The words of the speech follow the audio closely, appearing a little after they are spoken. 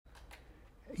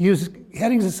Use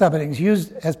headings and subheadings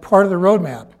used as part of the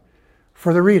roadmap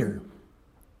for the reader.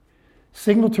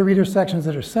 Signal to reader sections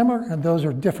that are similar and those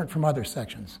are different from other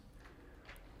sections.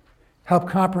 Help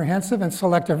comprehensive and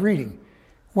selective reading.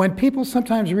 When people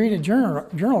sometimes read a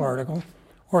journal article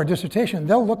or a dissertation,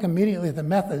 they'll look immediately at the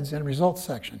methods and results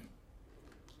section.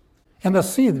 And they'll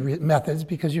see the methods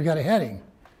because you've got a heading.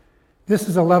 This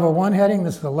is a level 1 heading,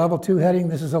 this is a level 2 heading,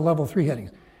 this is a level 3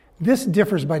 heading. This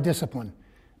differs by discipline.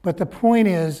 But the point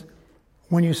is,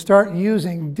 when you start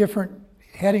using different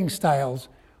heading styles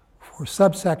for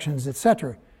subsections,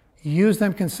 etc., use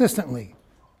them consistently.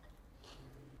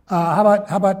 How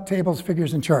about tables,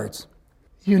 figures, and charts?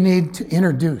 You need to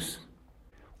introduce.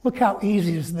 Look how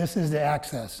easy this is to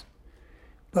access.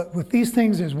 But with these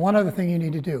things, there's one other thing you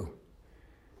need to do,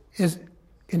 is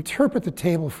interpret the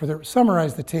table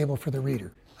summarize the table for the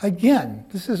reader. Again,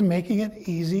 this is making it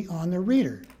easy on the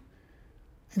reader.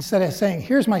 Instead of saying,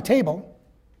 here's my table,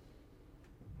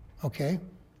 okay?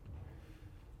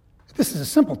 This is a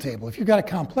simple table. If you've got a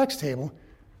complex table,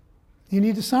 you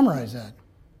need to summarize that.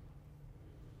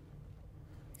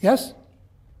 Yes?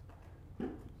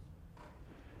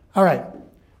 All right.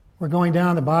 We're going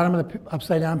down the bottom of the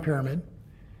upside-down pyramid.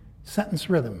 Sentence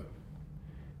rhythm.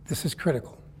 This is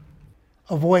critical.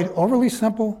 Avoid overly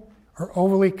simple or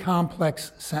overly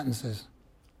complex sentences.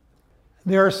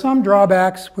 There are some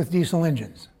drawbacks with diesel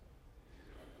engines.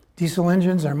 Diesel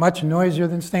engines are much noisier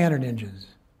than standard engines.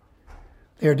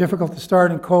 They are difficult to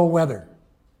start in cold weather.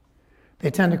 They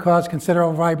tend to cause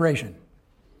considerable vibration.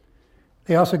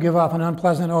 They also give off an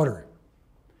unpleasant odor.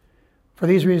 For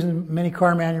these reasons, many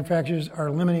car manufacturers are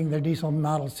limiting their diesel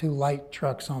models to light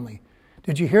trucks only.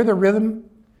 Did you hear the rhythm?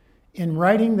 In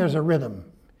writing, there's a rhythm.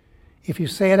 If you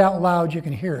say it out loud, you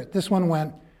can hear it. This one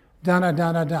went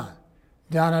da-na-da-na-da,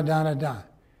 da-na-da-na-da,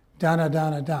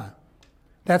 da-na-da-na-da.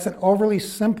 That's an overly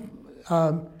simple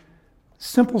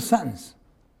sentence.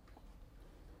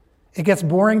 It gets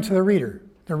boring to the reader.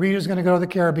 The reader's going to go to the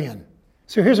Caribbean.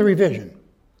 So here's a revision.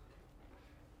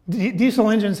 Diesel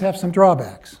engines have some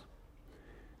drawbacks.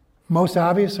 Most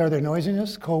obvious are their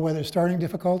noisiness, cold weather starting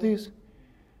difficulties,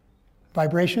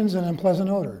 vibrations, and unpleasant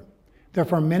odor.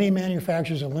 Therefore, many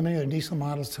manufacturers are limiting their diesel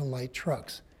models to light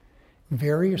trucks.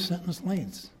 Vary your sentence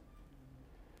lengths.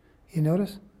 You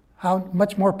notice how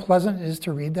much more pleasant it is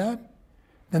to read that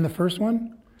than the first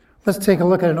one? Let's take a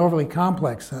look at an overly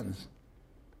complex sentence.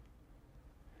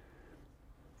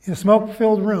 In a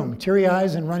smoke-filled room, teary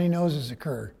eyes and runny noses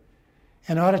occur.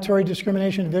 And auditory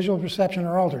discrimination and visual perception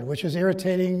are altered, which is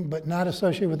irritating but not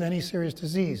associated with any serious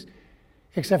disease,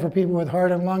 except for people with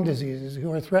heart and lung diseases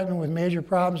who are threatened with major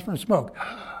problems from smoke.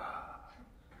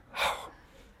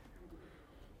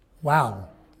 Wow.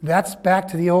 That's back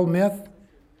to the old myth.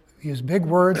 Use big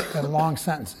words and long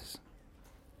sentences.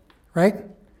 Right?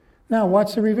 Now,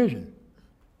 what's the revision?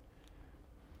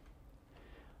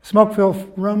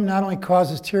 Smoke-filled room not only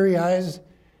causes teary eyes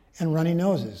and runny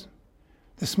noses.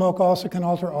 The smoke also can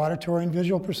alter auditory and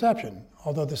visual perception.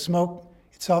 Although the smoke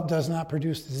itself does not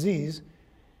produce disease,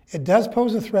 it does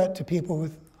pose a threat to people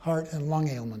with heart and lung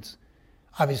ailments.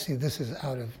 Obviously, this is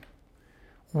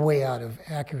way out of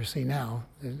accuracy now.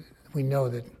 We know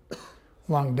that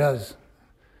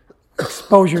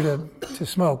exposure to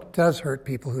smoke does hurt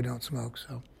people who don't smoke.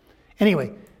 So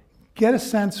anyway, get a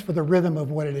sense for the rhythm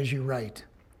of what it is you write.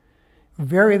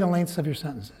 Vary the lengths of your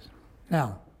sentences.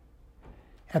 Now,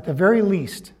 at the very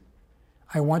least,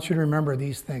 I want you to remember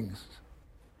these things.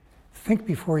 Think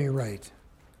before you write.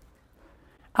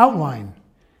 Outline.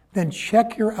 Then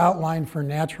check your outline for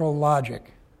natural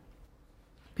logic.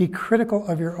 Be critical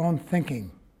of your own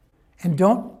thinking. And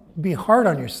don't be hard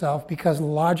on yourself because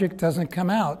logic doesn't come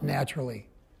out naturally.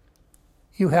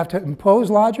 You have to impose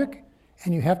logic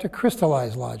and you have to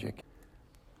crystallize logic.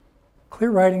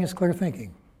 Clear writing is clear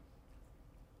thinking.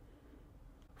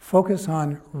 Focus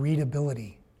on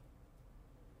readability.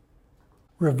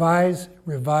 Revise,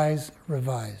 revise,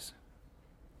 revise.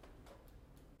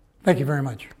 Thank you very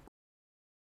much.